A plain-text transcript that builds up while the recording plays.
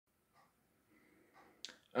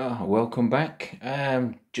Welcome back.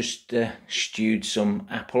 Just stewed some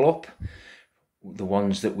apple up, the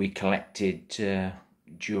ones that we collected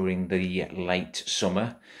during the late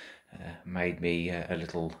summer. Made me a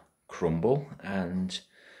little crumble, and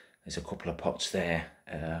there's a couple of pots there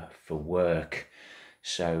for work.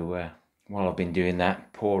 So while I've been doing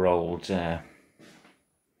that, poor old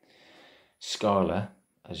Skylar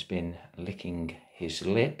has been licking his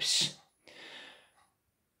lips,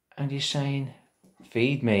 and he's saying,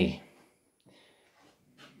 "Feed me.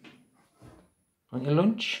 Want your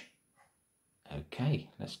lunch?" Okay,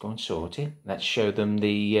 let's go and sort it. Let's show them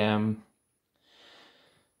the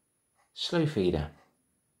slow feeder.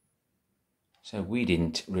 So we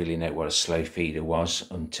didn't really know what a slow feeder was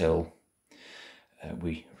until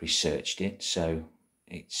we researched it. So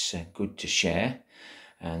it's good to share.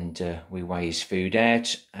 And we weigh his food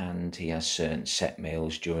out, and he has certain set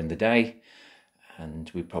meals during the day.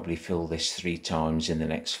 And we probably fill this 3 times in the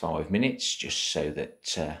next 5 minutes, just so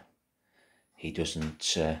that he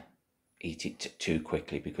doesn't eat it too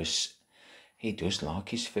quickly, because he does like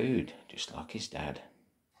his food, just like his dad.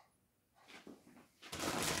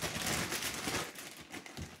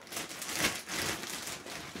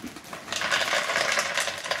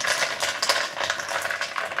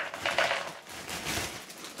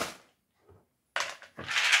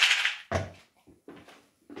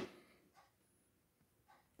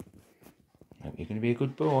 Hope you're going to be a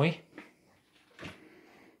good boy.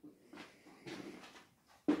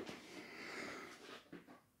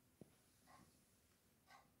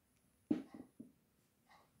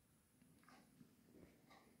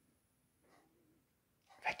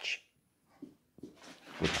 Fetch.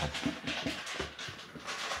 Good lad.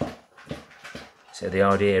 So the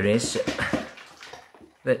idea is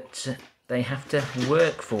that they have to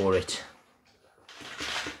work for it.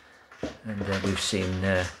 And we've seen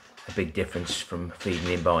a big difference from feeding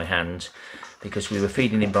him by hand, because we were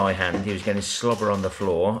feeding him by hand, he was getting slobber on the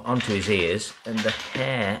floor onto his ears, and the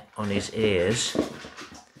hair on his ears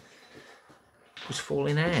was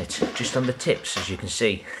falling out just on the tips. As you can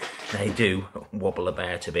see, they do wobble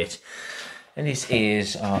about a bit, and his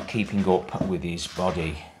ears are keeping up with his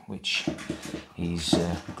body, which he's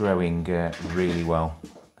growing really well,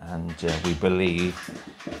 and we believe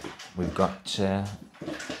we've got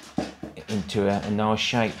into a nice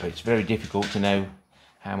shape. But it's very difficult to know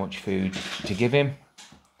how much food to give him.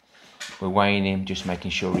 We're weighing him, just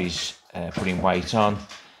making sure he's putting weight on,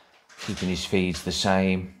 keeping his feeds the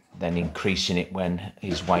same, then increasing it when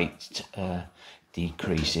his weight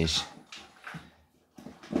decreases.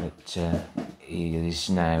 But he is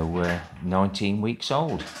now 19 weeks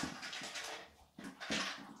old.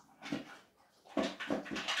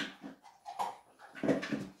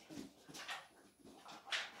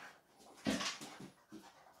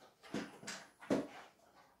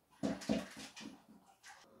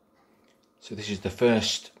 So this is the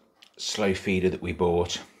first slow feeder that we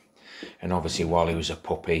bought, and obviously while he was a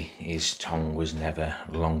puppy his tongue was never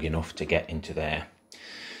long enough to get into there,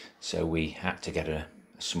 so we had to get a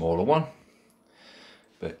smaller one,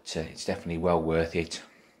 but it's definitely well worth it.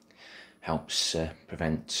 Helps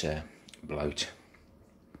prevent bloat.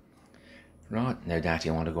 Right, no doubt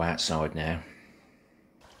he'll want to go outside now.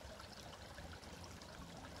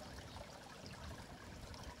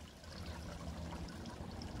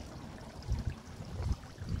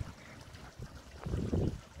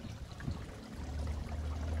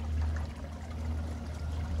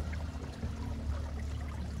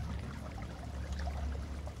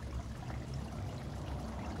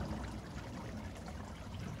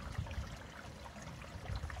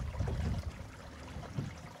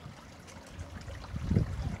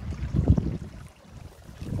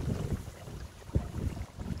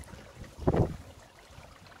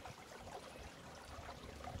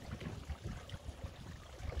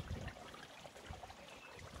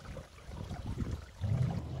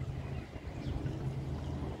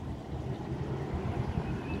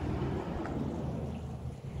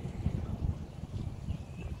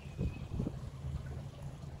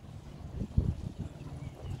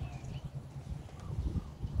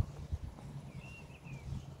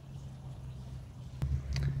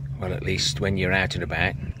 Well, at least when you're out and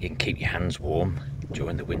about, you can keep your hands warm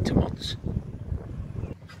during the winter months.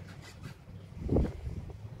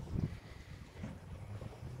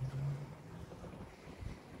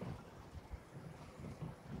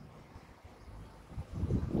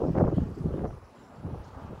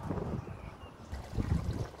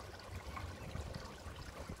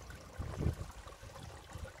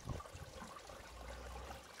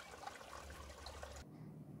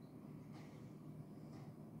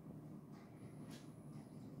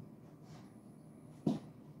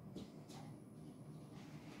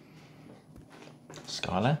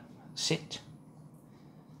 Skylar, sit.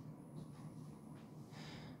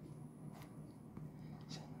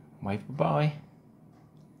 Wave goodbye.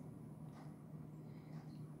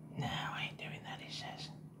 No, I ain't doing that, he says.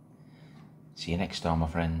 See you next time, my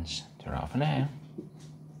friends. Ta-ra for now.